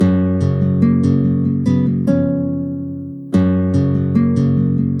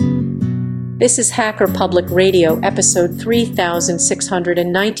This is Hacker Public Radio, episode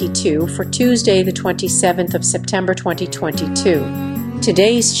 3692 for Tuesday, the 27th of September 2022.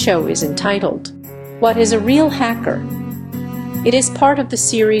 Today's show is entitled, What is a Real Hacker? It is part of the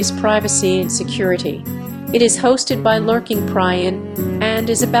series Privacy and Security. It is hosted by Lurking Brian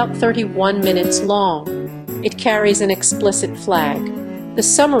and is about 31 minutes long. It carries an explicit flag. The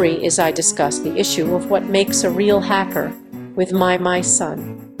summary is I discuss the issue of what makes a real hacker with my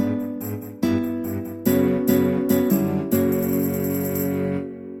son.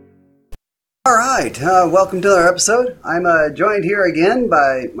 All right, welcome to our episode. I'm joined here again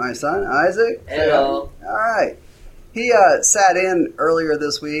by my son, Isaac. Hello. All right. He sat in earlier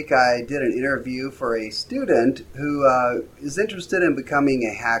this week. I did an interview for a student who is interested in becoming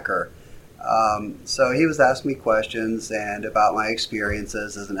a hacker. So he was asking me questions and about my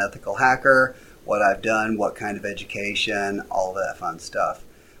experiences as an ethical hacker, what I've done, what kind of education, all of that fun stuff.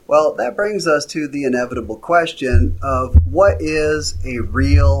 Well, that brings us to the inevitable question of what is a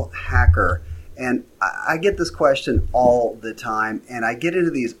real hacker? And I get this question all the time, and I get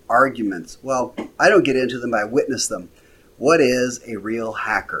into these arguments. Well, I don't get into them, I witness them. What is a real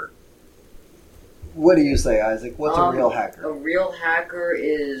hacker? What do you say, Isaac? What's a real hacker? A real hacker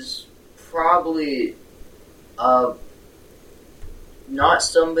is probably not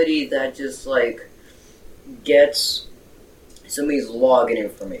somebody that just gets somebody's login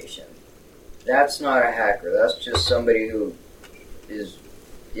information. That's not a hacker. That's just somebody who is,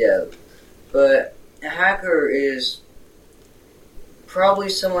 But a hacker is probably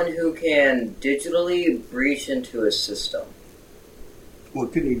someone who can digitally breach into a system. Well,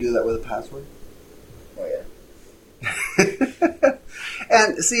 couldn't you do that with a password? Oh, yeah.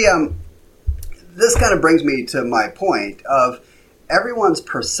 And see, this kind of brings me to my point of everyone's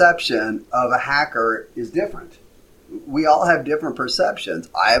perception of a hacker is different. We all have different perceptions.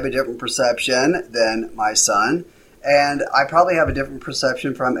 I have a different perception than my son, and I probably have a different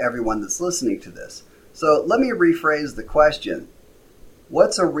perception from everyone that's listening to this. So let me rephrase the question.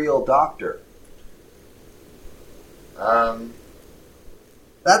 What's a real doctor? That's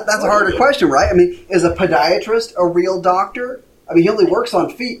a harder question, right? I mean, is a podiatrist a real doctor? I mean, he only works on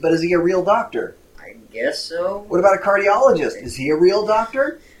feet, but is he a real doctor? I guess so. What about a cardiologist? Is he a real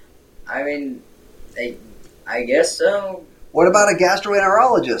doctor? I mean, I guess so. What about a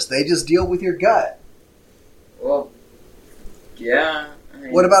gastroenterologist? They just deal with your gut. Well, yeah.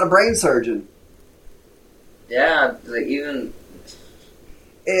 What about a brain surgeon? Yeah,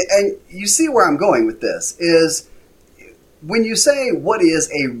 And you see where I'm going with this, is when you say what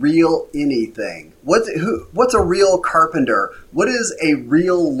is a real anything, what's a real carpenter? What is a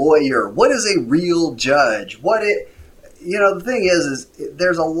real lawyer? What is a real judge? The thing is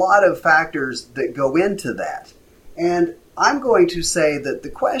there's a lot of factors that go into that. And I'm going to say that the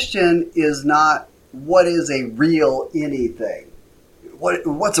question is not what is a real anything. What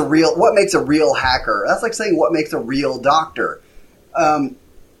makes a real hacker? That's like saying what makes a real doctor. A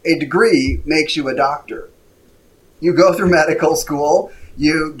degree makes you a doctor. You go through medical school,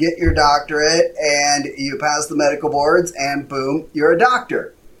 you get your doctorate, and you pass the medical boards, and boom, you're a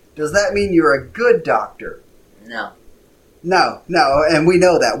doctor. Does that mean you're a good doctor? No. No, and we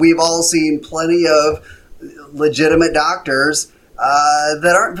know that. We've all seen plenty of legitimate doctors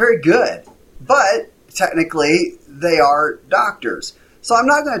that aren't very good, but technically they are doctors. So I'm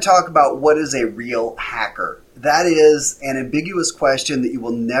not going to talk about what is a real hacker. That is an ambiguous question that you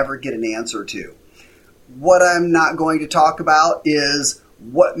will never get an answer to. What I'm not going to talk about is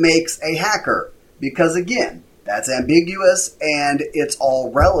what makes a hacker, because again, that's ambiguous and it's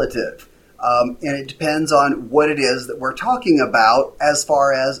all relative. And it depends on what it is that we're talking about as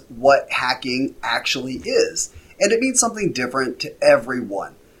far as what hacking actually is. And it means something different to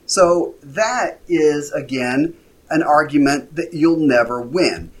everyone. So that is, again, an argument that you'll never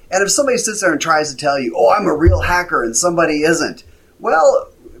win. And if somebody sits there and tries to tell you, oh, I'm a real hacker and somebody isn't, well,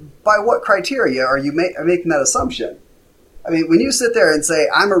 by what criteria are you making that assumption? I mean, when you sit there and say,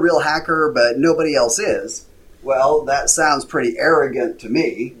 I'm a real hacker but nobody else is, well, that sounds pretty arrogant to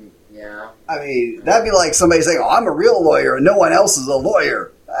me. Yeah. I mean, that'd be like somebody saying, oh, I'm a real lawyer and no one else is a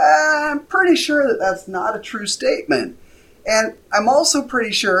lawyer. I'm pretty sure that that's not a true statement. And I'm also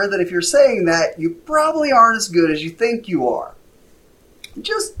pretty sure that if you're saying that, you probably aren't as good as you think you are.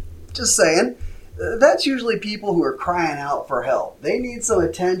 Just saying. That's usually people who are crying out for help. They need some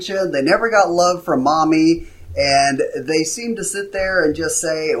attention. They never got love from mommy. And they seem to sit there and just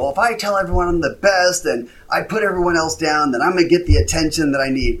say, well, if I tell everyone I'm the best and I put everyone else down, then I'm going to get the attention that I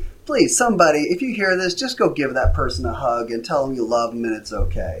need. Please, somebody, if you hear this, just go give that person a hug and tell them you love them and it's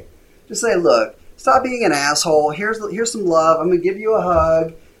okay. Just say, look, stop being an asshole. Here's some love. I'm going to give you a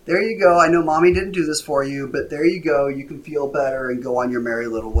hug. there you go. I know mommy didn't do this for you, but there you go. You can feel better and go on your merry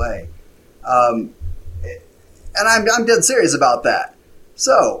little way. And I'm dead serious about that.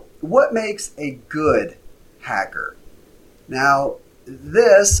 So, what makes a good hacker? Now,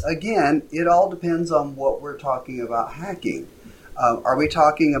 this, again, it all depends on what we're talking about hacking. Are we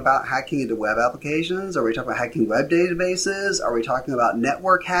talking about hacking into web applications? Are we talking about hacking web databases? Are we talking about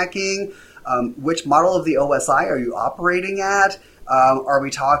network hacking? Which model of the OSI are you operating at? Are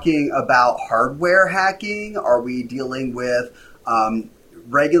we talking about hardware hacking? Are we dealing with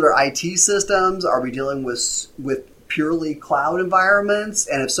regular IT systems? Are we dealing with purely cloud environments?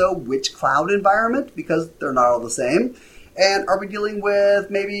 And if so, which cloud environment? Because they're not all the same. And are we dealing with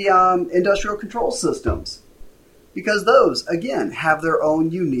maybe industrial control systems? Because those, again, have their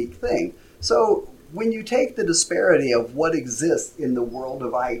own unique thing. So when you take the disparity of what exists in the world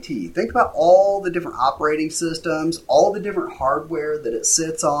of IT, think about all the different operating systems, all the different hardware that it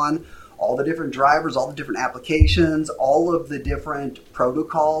sits on, all the different drivers, all the different applications, all of the different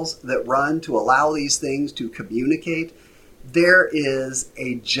protocols that run to allow these things to communicate. There is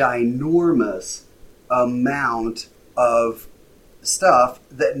a ginormous amount of stuff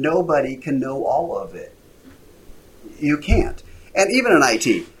that nobody can know all of it. You can't. And even in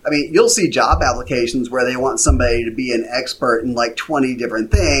IT, I mean, you'll see job applications where they want somebody to be an expert in like 20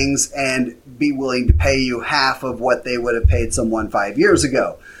 different things and be willing to pay you half of what they would have paid someone 5 years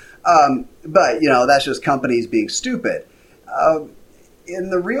ago. But, that's just companies being stupid.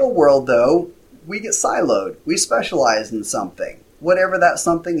 In the real world, though, we get siloed. We specialize in something, whatever that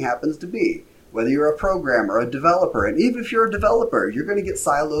something happens to be. Whether you're a programmer, a developer, and even if you're a developer, you're going to get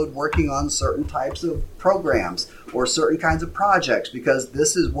siloed working on certain types of programs or certain kinds of projects because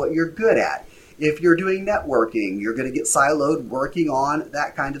this is what you're good at. If you're doing networking, you're going to get siloed working on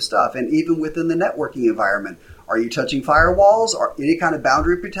that kind of stuff. And even within the networking environment, are you touching firewalls or any kind of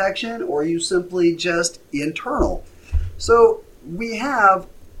boundary protection, or are you simply just internal? So we have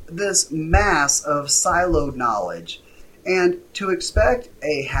this mass of siloed knowledge. And to expect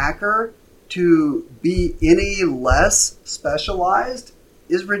a hacker to be any less specialized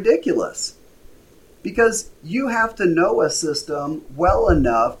is ridiculous. Because you have to know a system well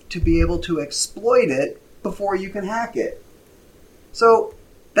enough to be able to exploit it before you can hack it. So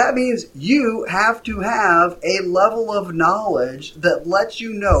that means you have to have a level of knowledge that lets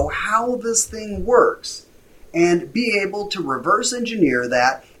you know how this thing works and be able to reverse engineer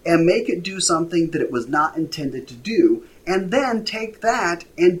that and make it do something that it was not intended to do, and then take that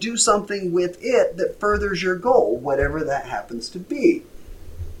and do something with it that furthers your goal, whatever that happens to be.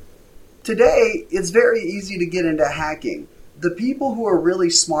 Today, it's very easy to get into hacking. The people who are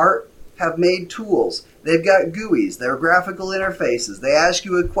really smart have made tools. They've got GUIs, they're graphical interfaces. They ask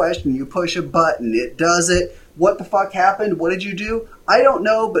you a question, you push a button, it does it. What the fuck happened? What did you do? I don't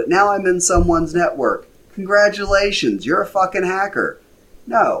know, but now I'm in someone's network. Congratulations, you're a fucking hacker.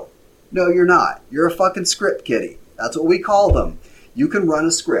 No, you're not. You're a fucking script kiddie. That's what we call them. You can run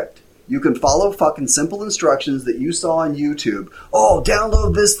a script. You can follow fucking simple instructions that you saw on YouTube. Oh,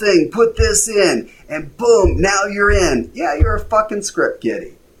 download this thing, put this in, and boom, now you're in. Yeah, you're a fucking script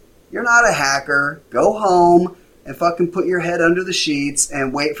kiddie. You're not a hacker. Go home and fucking put your head under the sheets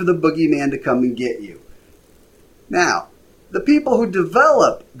and wait for the boogeyman to come and get you. Now, the people who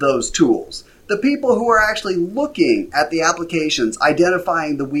develop those tools, the people who are actually looking at the applications,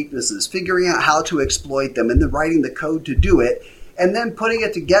 identifying the weaknesses, figuring out how to exploit them, and then writing the code to do it, and then putting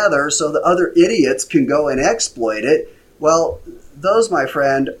it together so that other idiots can go and exploit it, well, those, my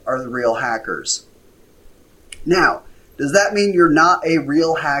friend, are the real hackers. Now, does that mean you're not a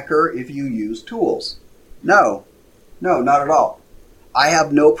real hacker if you use tools? No, not at all. I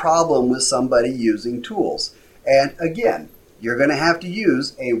have no problem with somebody using tools. And again, you're going to have to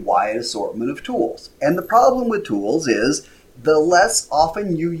use a wide assortment of tools. And the problem with tools is the less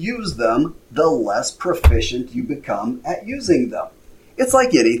often you use them, the less proficient you become at using them. It's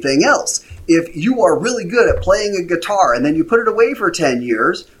like anything else. If you are really good at playing a guitar and then you put it away for 10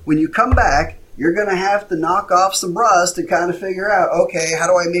 years, when you come back, you're going to have to knock off some rust and kind of figure out, okay, how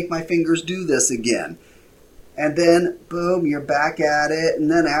do I make my fingers do this again? And then, boom, you're back at it.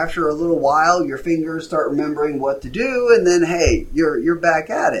 And then after a little while, your fingers start remembering what to do. And then, hey, you're back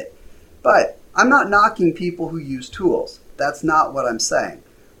at it. But I'm not knocking people who use tools. That's not what I'm saying.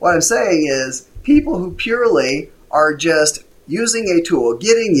 What I'm saying is people who purely are just using a tool,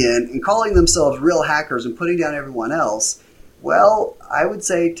 getting in, and calling themselves real hackers and putting down everyone else, well, I would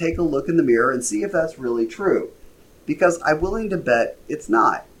say take a look in the mirror and see if that's really true. Because I'm willing to bet it's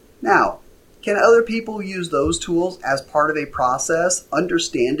not. Now, can other people use those tools as part of a process,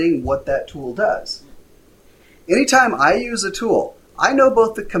 understanding what that tool does? Anytime I use a tool, I know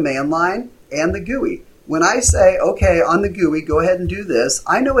both the command line and the GUI. When I say, okay, on the GUI, go ahead and do this,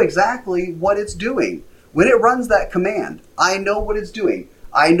 I know exactly what it's doing. When it runs that command, I know what it's doing.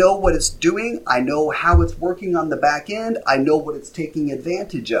 I know what it's doing. I know how it's working on the back end. I know what it's taking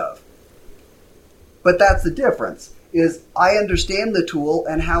advantage of. But that's the difference, is I understand the tool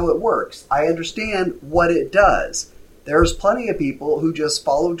and how it works. I understand what it does. There's plenty of people who just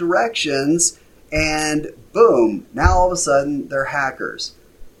follow directions and boom, now all of a sudden they're hackers.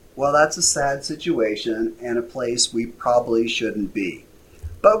 Well, that's a sad situation and a place we probably shouldn't be.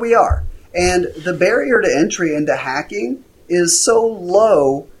 But we are. And the barrier to entry into hacking is so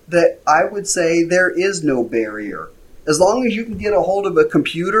low that I would say there is no barrier. As long as you can get a hold of a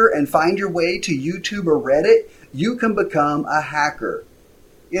computer and find your way to YouTube or Reddit, you can become a hacker.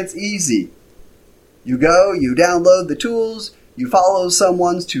 It's easy. You go, you download the tools, you follow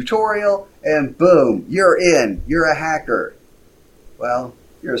someone's tutorial, and boom, you're in. You're a hacker. Well,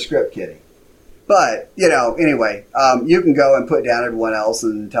 you're a script kiddie. But, anyway, you can go and put down everyone else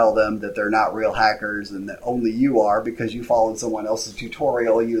and tell them that they're not real hackers and that only you are because you followed someone else's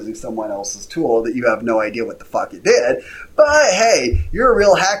tutorial using someone else's tool that you have no idea what the fuck it did. But, hey, you're a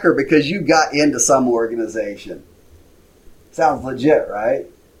real hacker because you got into some organization. Sounds legit, right?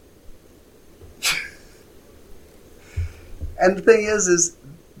 And the thing is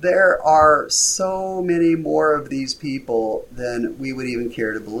there are so many more of these people than we would even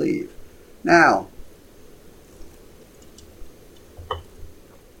care to believe. Now,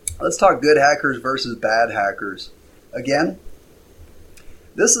 let's talk good hackers versus bad hackers. Again,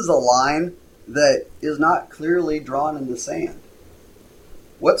 this is a line that is not clearly drawn in the sand.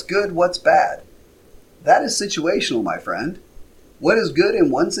 What's good, what's bad? That is situational, my friend. What is good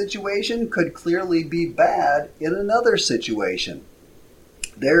in one situation could clearly be bad in another situation.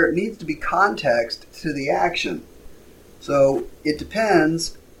 There needs to be context to the action. So it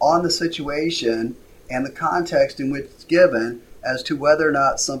depends on the situation and the context in which it's given as to whether or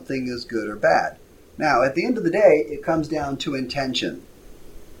not something is good or bad. Now, at the end of the day, it comes down to intention.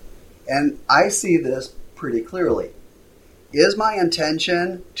 And I see this pretty clearly. Is my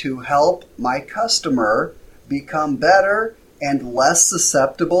intention to help my customer become better and less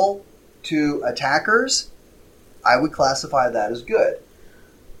susceptible to attackers? I would classify that as good.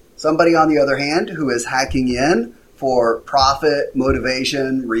 Somebody, on the other hand, who is hacking in for profit,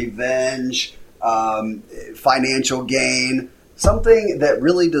 motivation, revenge, financial gain, something that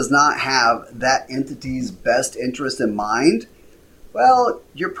really does not have that entity's best interest in mind, well,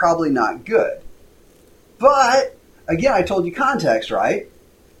 you're probably not good. But, again, I told you context, right?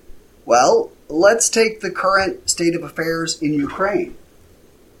 Well, let's take the current state of affairs in Ukraine.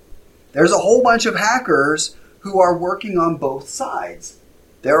 There's a whole bunch of hackers who are working on both sides.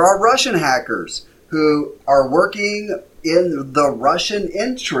 There are Russian hackers who are working in the Russian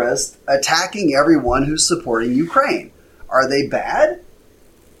interest, attacking everyone who's supporting Ukraine. Are they bad?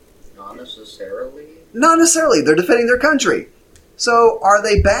 Not necessarily. Not necessarily. They're defending their country. So are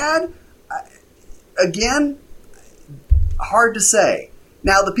they bad? Again, hard to say.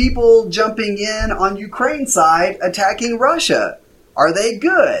 Now, the people jumping in on Ukraine's side attacking Russia, are they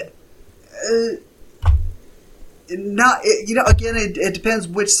good? Again, it depends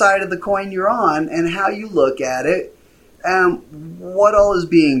which side of the coin you're on and how you look at it. What all is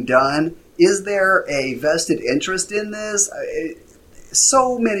being done? Is there a vested interest in this?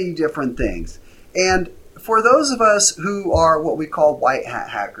 So many different things. And for those of us who are what we call white hat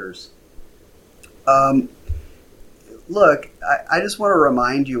hackers, look, I just want to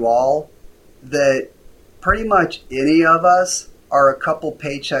remind you all that pretty much any of us are a couple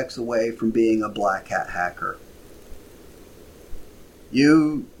paychecks away from being a black hat hacker.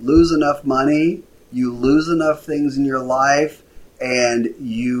 You lose enough money, you lose enough things in your life, and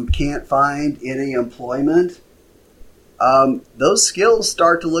you can't find any employment, those skills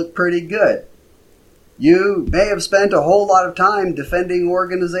start to look pretty good. You may have spent a whole lot of time defending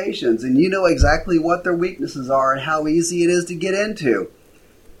organizations, and you know exactly what their weaknesses are and how easy it is to get into.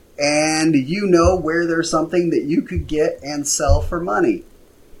 And you know where there's something that you could get and sell for money.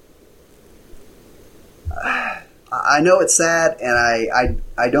 I know it's sad, and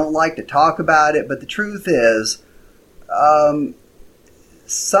I don't like to talk about it, but the truth is,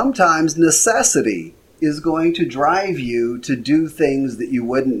 sometimes necessity is going to drive you to do things that you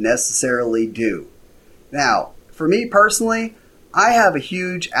wouldn't necessarily do. Now, for me personally, I have a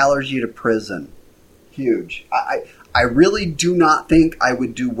huge allergy to prison. Huge. I really do not think I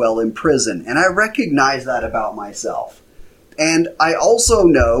would do well in prison, and I recognize that about myself. And I also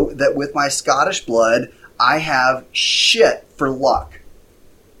know that with my Scottish blood, I have shit for luck.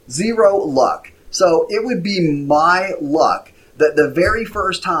 Zero luck. So it would be my luck that the very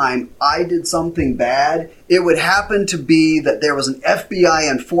first time I did something bad, it would happen to be that there was an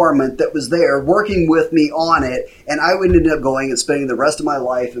FBI informant that was there working with me on it, and I would end up going and spending the rest of my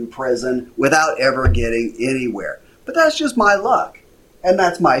life in prison without ever getting anywhere. But that's just my luck, and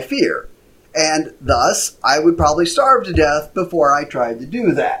that's my fear. And thus, I would probably starve to death before I tried to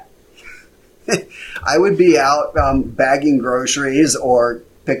do that. I would be out bagging groceries or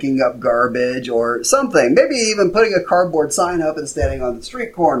picking up garbage or something, maybe even putting a cardboard sign up and standing on the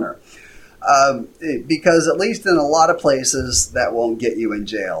street corner. Because at least in a lot of places, that won't get you in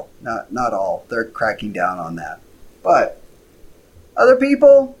jail. Not all. They're cracking down on that. But other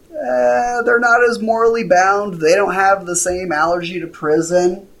people, they're not as morally bound. They don't have the same allergy to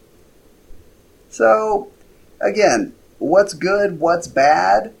prison. So, again, what's good, what's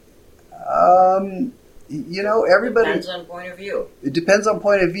bad? Everybody... Depends on point of view. It depends on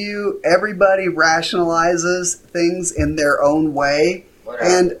point of view. Everybody rationalizes things in their own way. Whatever.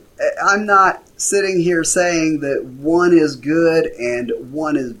 And I'm not sitting here saying that one is good and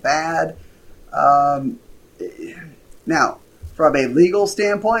one is bad. Now, from a legal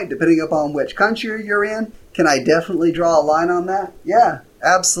standpoint, depending upon which country you're in, can I definitely draw a line on that? Yeah,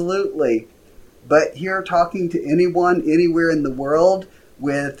 absolutely. But here, talking to anyone, anywhere in the world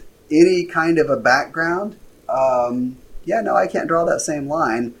with any kind of a background, I can't draw that same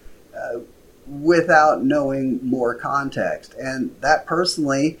line without knowing more context. And that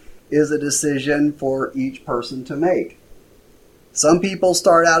personally is a decision for each person to make. Some people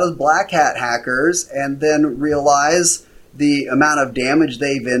start out as black hat hackers and then realize the amount of damage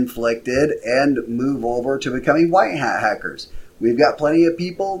they've inflicted and move over to becoming white hat hackers. We've got plenty of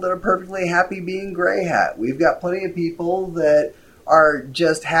people that are perfectly happy being gray hat. We've got plenty of people that are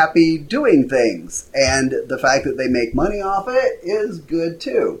just happy doing things, and the fact that they make money off it is good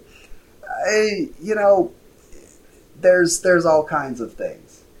too. There's all kinds of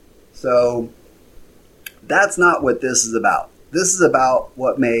things. So that's not what this is about. This is about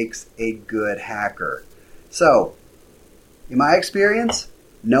what makes a good hacker. So, in my experience,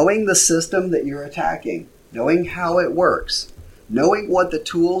 knowing the system that you're attacking, knowing how it works, knowing what the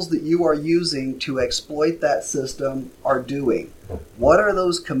tools that you are using to exploit that system are doing. What are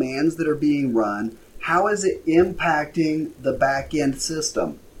those commands that are being run? How is it impacting the back-end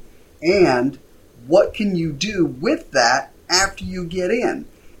system? And what can you do with that after you get in?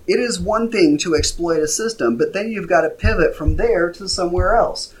 It is one thing to exploit a system, but then you've got to pivot from there to somewhere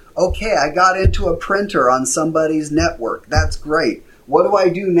else. Okay, I got into a printer on somebody's network. That's great. What do I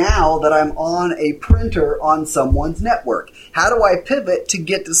do now that I'm on a printer on someone's network? How do I pivot to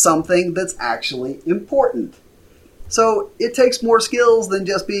get to something that's actually important? So it takes more skills than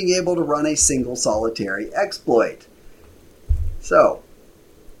just being able to run a single solitary exploit. So,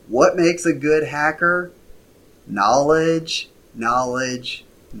 what makes a good hacker? Knowledge, knowledge,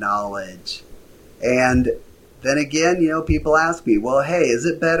 knowledge. And then again, people ask me, well, hey, is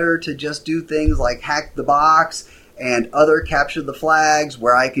it better to just do things like hack the box and other capture the flags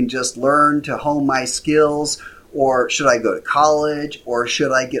where I can just learn to hone my skills, or should I go to college, or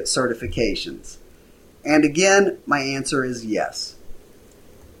should I get certifications? And again, my answer is yes.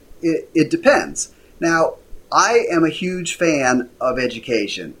 It depends. Now, I am a huge fan of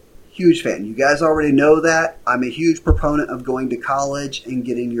education. Huge fan. You guys already know that. I'm a huge proponent of going to college and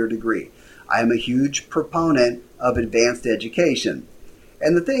getting your degree. I am a huge proponent of advanced education.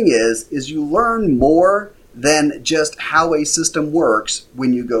 And the thing is you learn more than just how a system works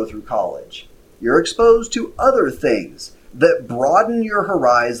when you go through college. You're exposed to other things that broaden your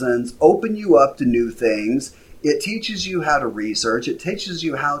horizons, open you up to new things. It teaches you how to research. It teaches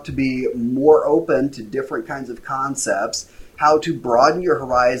you how to be more open to different kinds of concepts, how to broaden your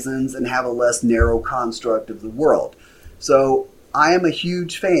horizons and have a less narrow construct of the world. So I am a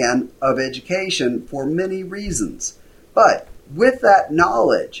huge fan of education for many reasons. But with that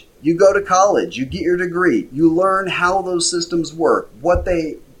knowledge, you go to college, you get your degree, you learn how those systems work,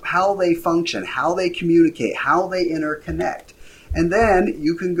 how they function, how they communicate, how they interconnect. And then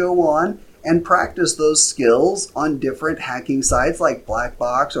you can go on and practice those skills on different hacking sites like Black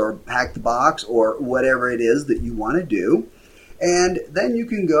Box or Hack the Box or whatever it is that you want to do. And then you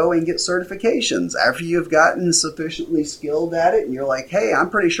can go and get certifications after you've gotten sufficiently skilled at it and you're like, hey, I'm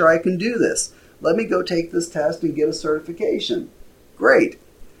pretty sure I can do this. Let me go take this test and get a certification. Great.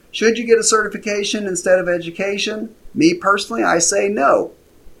 Should you get a certification instead of education? Me personally, I say no.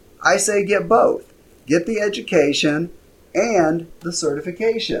 I say get both. Get the education and the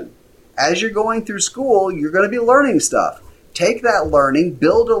certification. As you're going through school, you're going to be learning stuff. Take that learning,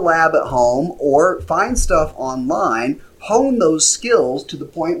 build a lab at home, or find stuff online, hone those skills to the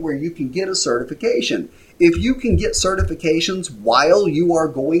point where you can get a certification. If you can get certifications while you are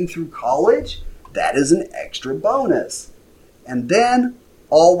going through college, that is an extra bonus. And then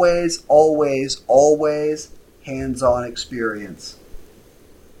always, always, always hands-on experience.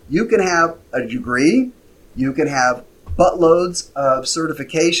 You can have a degree, you can have buttloads of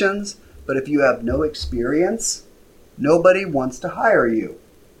certifications, but if you have no experience, nobody wants to hire you.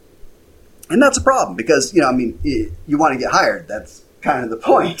 And that's a problem because, you want to get hired. That's kind of the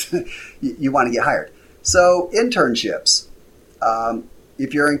point. You want to get hired. So internships.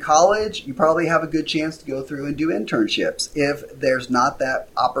 If you're in college, you probably have a good chance to go through and do internships. If there's not that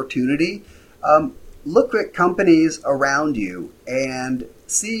opportunity, look at companies around you and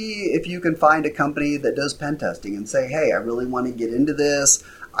see if you can find a company that does pen testing and say, hey, I really want to get into this.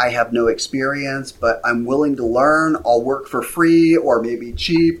 I have no experience, but I'm willing to learn. I'll work for free or maybe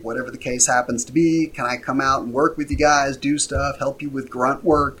cheap, whatever the case happens to be. Can I come out and work with you guys, do stuff, help you with grunt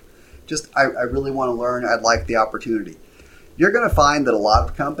work? I really want to learn. I'd like the opportunity. You're going to find that a lot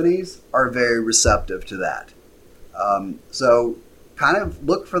of companies are very receptive to that. So kind of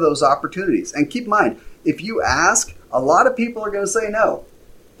look for those opportunities. And keep in mind, if you ask, a lot of people are going to say no.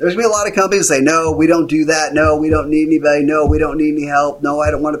 There's going to be a lot of companies that say, no, we don't do that. No, we don't need anybody. No, we don't need any help. No,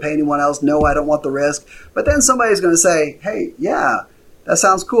 I don't want to pay anyone else. No, I don't want the risk. But then somebody's going to say, hey, yeah, that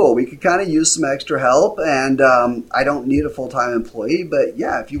sounds cool. We could kind of use some extra help, and I don't need a full-time employee. But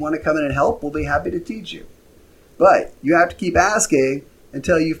yeah, if you want to come in and help, we'll be happy to teach you. But you have to keep asking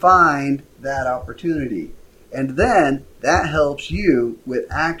until you find that opportunity. And then that helps you with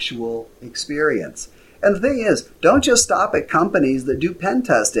actual experience. And the thing is, don't just stop at companies that do pen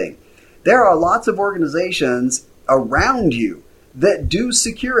testing. There are lots of organizations around you that do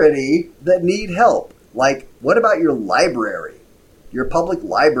security that need help. Like, what about your library, your public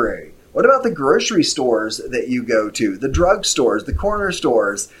library? What about the grocery stores that you go to, the drug stores, the corner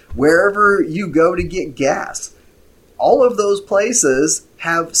stores, wherever you go to get gas? All of those places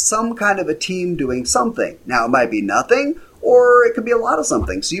have some kind of a team doing something. Now, it might be nothing, or it could be a lot of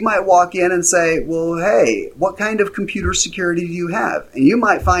something. So you might walk in and say, well, hey, what kind of computer security do you have? And you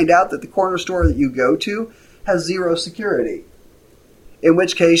might find out that the corner store that you go to has zero security. In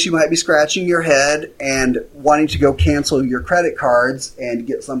which case you might be scratching your head and wanting to go cancel your credit cards and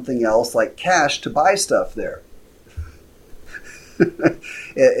get something else like cash to buy stuff there.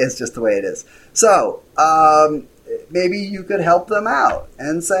 It's just the way it is. So, maybe you could help them out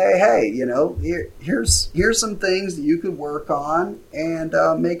and say, hey, here's some things that you could work on and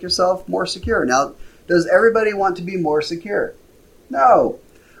make yourself more secure. Now, does everybody want to be more secure? No.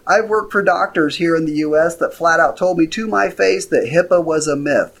 I've worked for doctors here in the U.S. that flat out told me to my face that HIPAA was a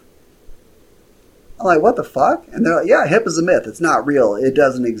myth. I'm like, what the fuck? And they're like, yeah, HIPAA's a myth. It's not real. It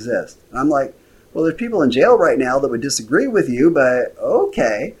doesn't exist. And I'm like, well, there's people in jail right now that would disagree with you, but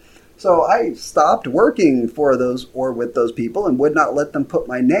okay. So I stopped working for those or with those people and would not let them put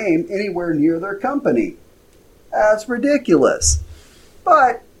my name anywhere near their company. That's ridiculous.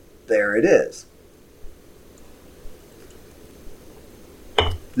 But there it is.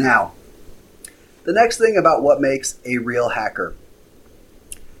 Now, the next thing about what makes a real hacker.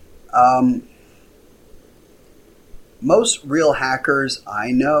 Most real hackers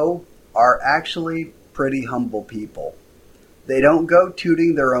I know are actually pretty humble people. They don't go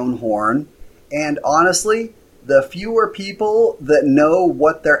tooting their own horn. And honestly, the fewer people that know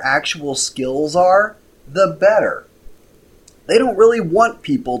what their actual skills are, the better. They don't really want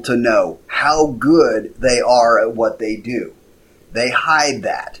people to know how good they are at what they do. They hide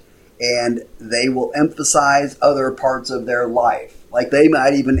that. And they will emphasize other parts of their life. Like they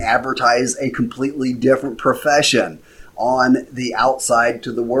might even advertise a completely different profession on the outside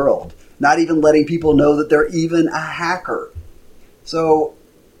to the world. Not even letting people know that they're even a hacker. So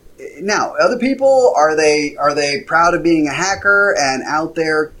now, other people, are they proud of being a hacker and out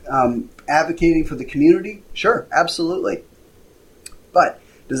there advocating for the community? Sure, absolutely. But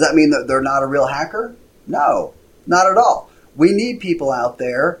does that mean that they're not a real hacker? No, not at all. We need people out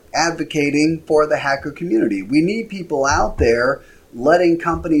there advocating for the hacker community. We need people out there letting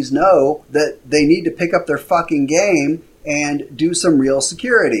companies know that they need to pick up their fucking game and do some real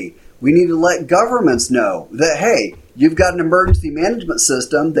security. We need to let governments know that, hey, you've got an emergency management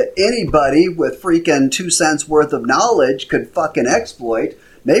system that anybody with freaking 2 cents worth of knowledge could fucking exploit.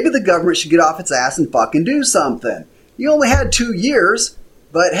 Maybe the government should get off its ass and fucking do something. You only had 2 years,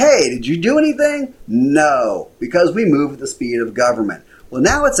 but hey, did you do anything? No, because we move at the speed of government. Well,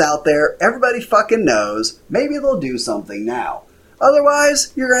 now it's out there. Everybody fucking knows. Maybe they'll do something now.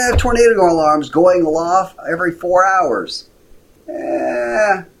 Otherwise, you're going to have tornado alarms going off every 4 hours.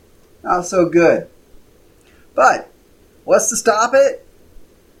 Not so good. But What's to stop it?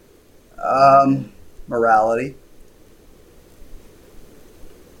 Morality.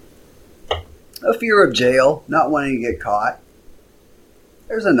 A fear of jail, not wanting to get caught.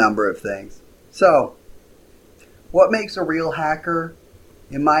 There's a number of things. So, what makes a real hacker?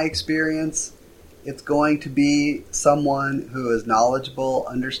 In my experience, it's going to be someone who is knowledgeable,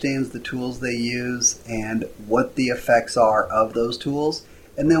 understands the tools they use, and what the effects are of those tools,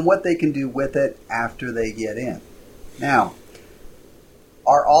 and then what they can do with it after they get in. Now,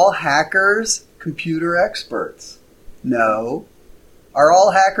 are all hackers computer experts? No. Are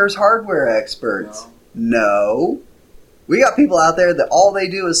all hackers hardware experts? No. We got people out there that all they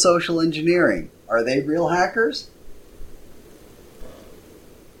do is social engineering. Are they real hackers?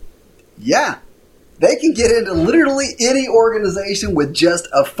 Yeah. They can get into literally any organization with just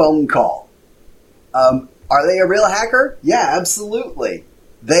a phone call. Are they a real hacker? Yeah, absolutely.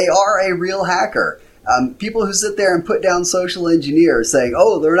 They are a real hacker. People who sit there and put down social engineers saying,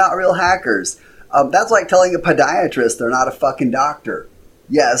 oh, they're not real hackers. That's like telling a podiatrist they're not a fucking doctor.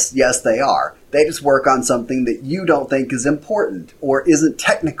 Yes, they are. They just work on something that you don't think is important or isn't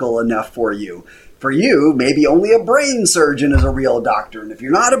technical enough for you. For you, maybe only a brain surgeon is a real doctor. And if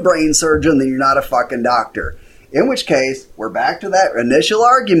you're not a brain surgeon, then you're not a fucking doctor. In which case, we're back to that initial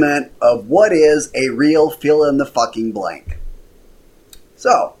argument of what is a real fill in the fucking blank.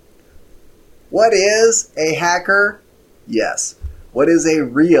 So, what is a hacker? Yes. What is a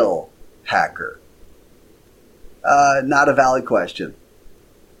real hacker? Not a valid question.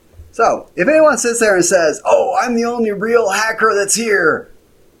 So, if anyone sits there and says, oh, I'm the only real hacker that's here,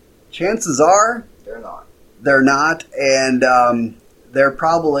 chances are they're not, and they're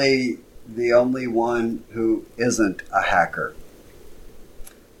probably the only one who isn't a hacker.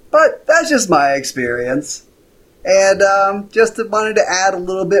 But that's just my experience. And just wanted to add a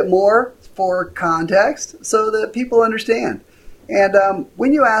little bit more for context so that people understand. And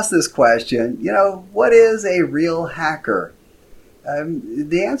when you ask this question, what is a real hacker?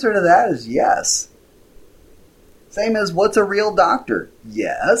 The answer to that is yes. Same as what's a real doctor?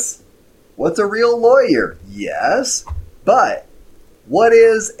 Yes. What's a real lawyer? Yes. But what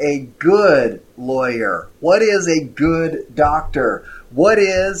is a good lawyer? What is a good doctor? What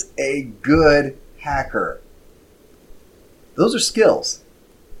is a good hacker? Those are skills,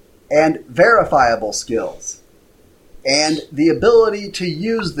 and verifiable skills, and the ability to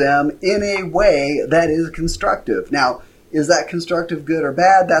use them in a way that is constructive. Now, is that constructive good or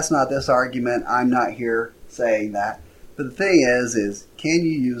bad? That's not this argument. I'm not here saying that. But the thing is can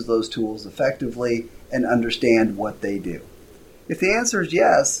you use those tools effectively and understand what they do? If the answer is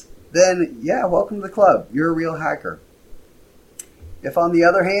yes, then yeah, welcome to the club. You're a real hacker. If on the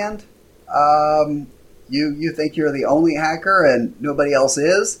other hand, you think you're the only hacker and nobody else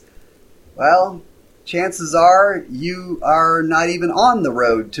is, well, chances are you are not even on the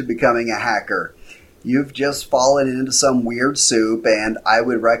road to becoming a hacker. You've just fallen into some weird soup, and I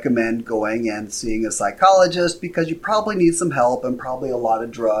would recommend going and seeing a psychologist because you probably need some help and probably a lot of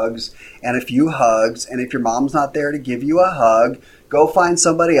drugs and a few hugs. And if your mom's not there to give you a hug, go find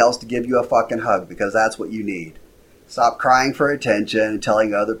somebody else to give you a fucking hug because that's what you need. Stop crying for attention and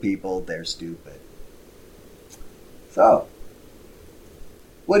telling other people they're stupid. So,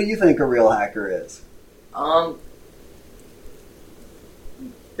 what do you think a real hacker is?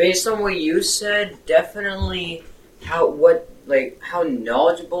 Based on what you said, definitely how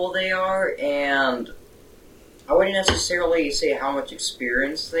knowledgeable they are, and I wouldn't necessarily say how much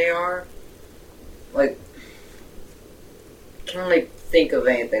experience they are. Can't really think of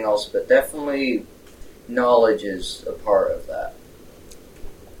anything else, but definitely knowledge is a part of that.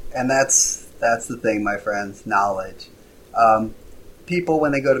 And that's the thing, my friends, knowledge. People,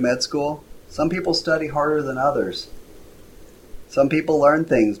 when they go to med school, some people study harder than others. Some people learn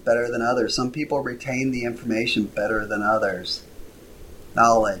things better than others. Some people retain the information better than others.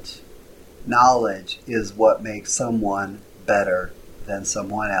 Knowledge. Knowledge is what makes someone better than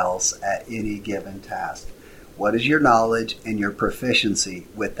someone else at any given task. What is your knowledge and your proficiency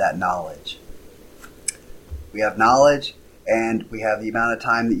with that knowledge? We have knowledge, and we have the amount of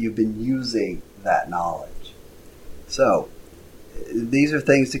time that you've been using that knowledge. So, these are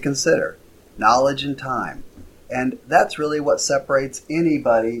things to consider. Knowledge and time. And that's really what separates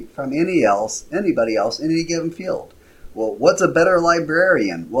anybody from anybody else in any given field. Well, what's a better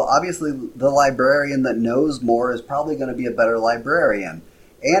librarian? Well, obviously the librarian that knows more is probably going to be a better librarian.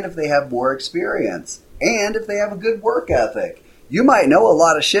 And if they have more experience. And if they have a good work ethic. You might know a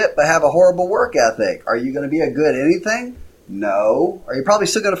lot of shit but have a horrible work ethic. Are you going to be a good anything? No. Are you probably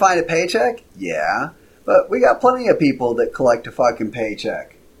still going to find a paycheck? Yeah. But we got plenty of people that collect a fucking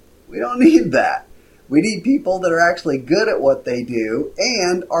paycheck. We don't need that. We need people that are actually good at what they do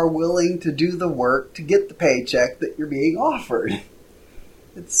and are willing to do the work to get the paycheck that you're being offered.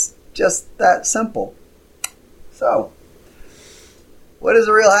 It's just that simple. So, what is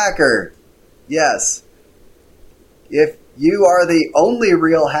a real hacker? Yes, if you are the only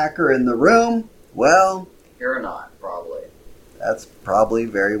real hacker in the room, well, you're not, probably. That's probably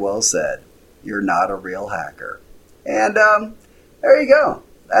very well said. You're not a real hacker. And there you go.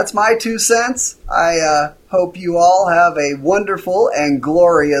 That's my 2 cents. I hope you all have a wonderful and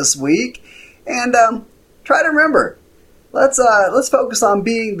glorious week. And try to remember, let's focus on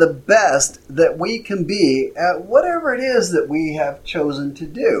being the best that we can be at whatever it is that we have chosen to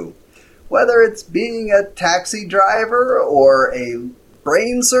do. Whether it's being a taxi driver or a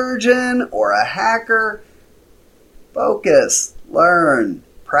brain surgeon or a hacker, focus, learn,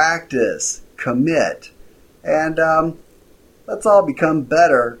 practice, commit, and let's all become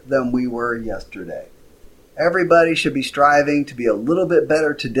better than we were yesterday. Everybody should be striving to be a little bit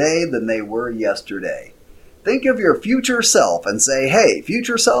better today than they were yesterday. Think of your future self and say, hey,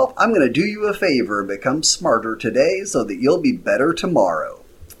 future self, I'm going to do you a favor and become smarter today so that you'll be better tomorrow.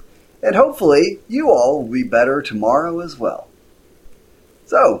 And hopefully, you all will be better tomorrow as well.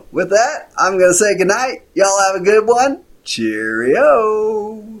 So, with that, I'm going to say goodnight. Y'all have a good one.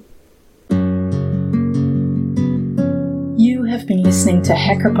 Cheerio! You have been listening to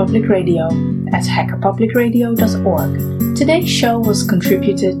Hacker Public Radio at hackerpublicradio.org. Today's show was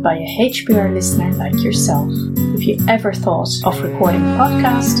contributed by a HPR listener like yourself. If you ever thought of recording a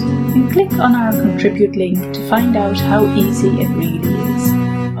podcast, then click on our contribute link to find out how easy it really is.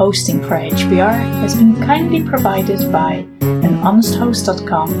 Hosting for HPR has been kindly provided by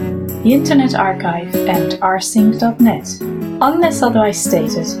anhonesthost.com, the Internet Archive, and rsync.net. Unless otherwise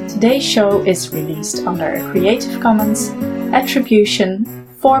stated, today's show is released under a Creative Commons Attribution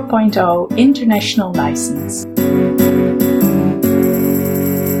 4.0 International License.